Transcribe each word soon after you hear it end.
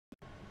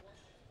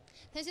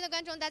腾讯的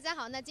观众大家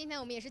好，那今天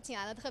我们也是请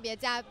来了特别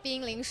嘉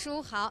宾林书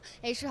豪。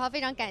书豪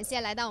非常感谢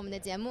来到我们的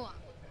节目。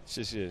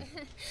谢谢。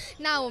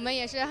那我们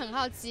也是很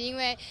好奇，因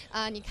为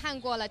你看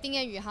过了丁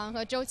彥雨航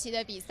和周琦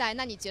的比赛，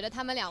那你觉得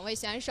他们两位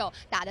选手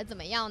打得怎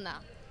么样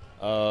呢？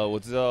我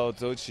知道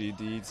周琦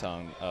第一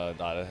场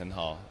打得很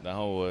好，然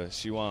后我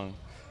希望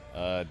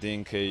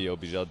丁可以有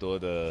比较多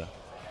的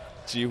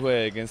机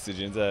会跟时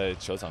间在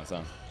球场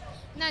上。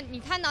那你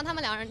看到他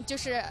们两人就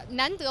是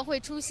难得会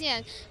出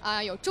现，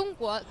有中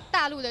国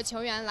大陆的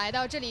球员来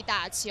到这里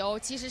打球。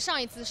其实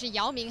上一次是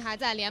姚明还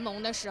在联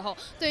盟的时候。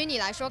对于你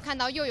来说，看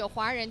到又有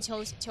华人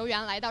球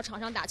员来到场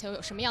上打球，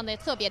有什么样的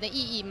特别的意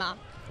义吗？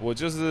我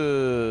就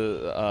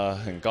是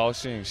很高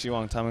兴，希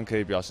望他们可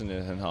以表现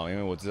得很好，因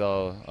为我知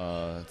道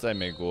在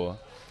美国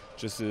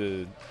就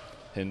是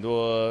很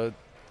多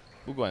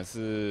不管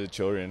是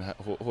球员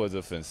或者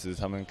粉丝，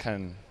他们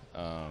看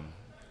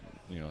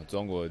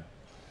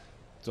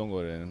中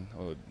国人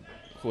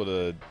或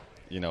者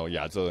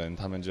亚洲人，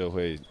他们就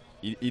会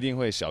一定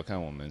会小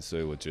看我们，所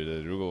以我觉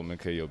得如果我们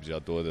可以有比较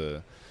多的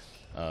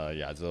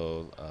亚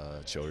洲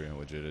球员，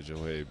我觉得就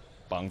会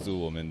帮助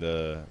我们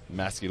的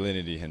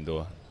masculinity 很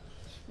多。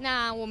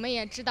那我们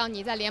也知道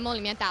你在联盟里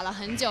面打了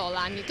很久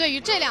了，你对于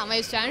这两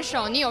位选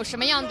手，你有什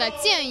么样的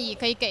建议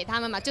可以给他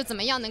们吗？就怎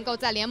么样能够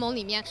在联盟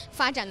里面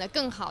发展得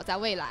更好，在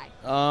未来？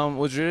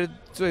我觉得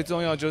最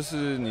重要就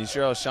是你需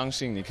要相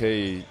信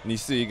你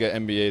是一个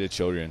NBA 的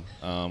球员。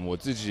我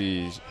自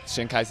己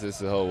先开始的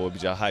时候我比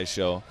较害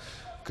羞，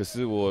可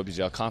是我比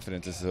较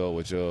confident 的时候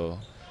我就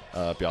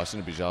表现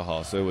得比较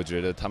好，所以我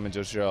觉得他们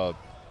就需要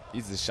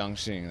一直相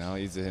信，然后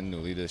一直很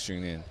努力的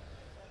训练。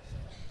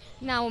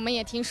那我们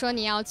也听说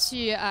你要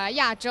去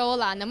亚洲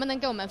了，能不能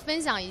给我们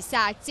分享一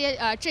下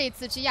这一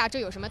次去亚洲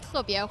有什么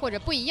特别或者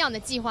不一样的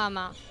计划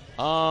吗？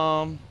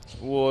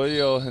我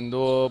有很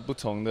多不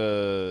同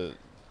的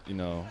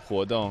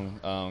活动，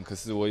可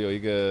是我有一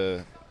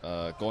个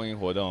公益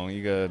活动，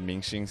一个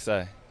明星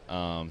赛，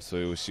所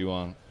以我希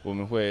望我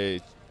们会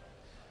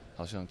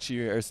好像7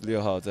月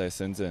26号在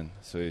深圳，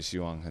所以希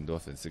望很多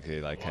粉丝可以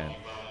来看，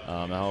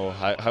然后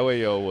还会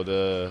有我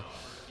的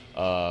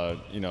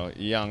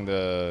一样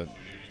的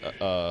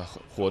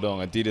活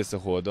动 ，Adidas 的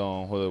活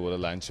动或者我的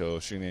篮球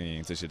训练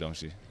营这些东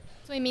西。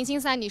所以明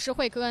星赛你是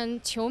会跟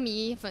球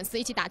迷粉丝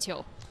一起打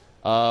球？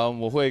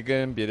我会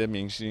跟别的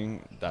明星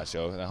打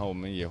球，然后我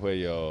们也会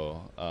有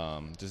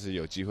就是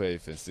有机会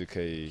粉丝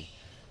可以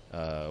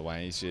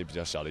玩一些比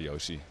较小的游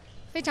戏。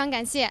非常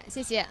感谢，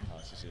谢谢。好，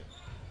谢谢。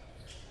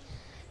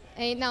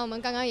那我们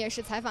刚刚也是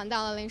采访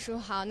到了林书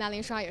豪，那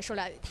林书豪也说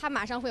了，他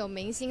马上会有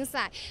明星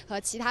赛和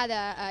其他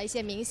的一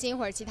些明星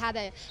或者其他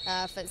的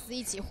粉丝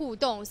一起互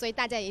动，所以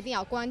大家一定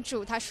要关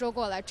注。他说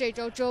过了，这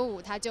周周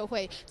五他就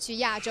会去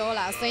亚洲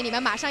了，所以你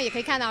们马上也可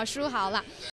以看到书豪了。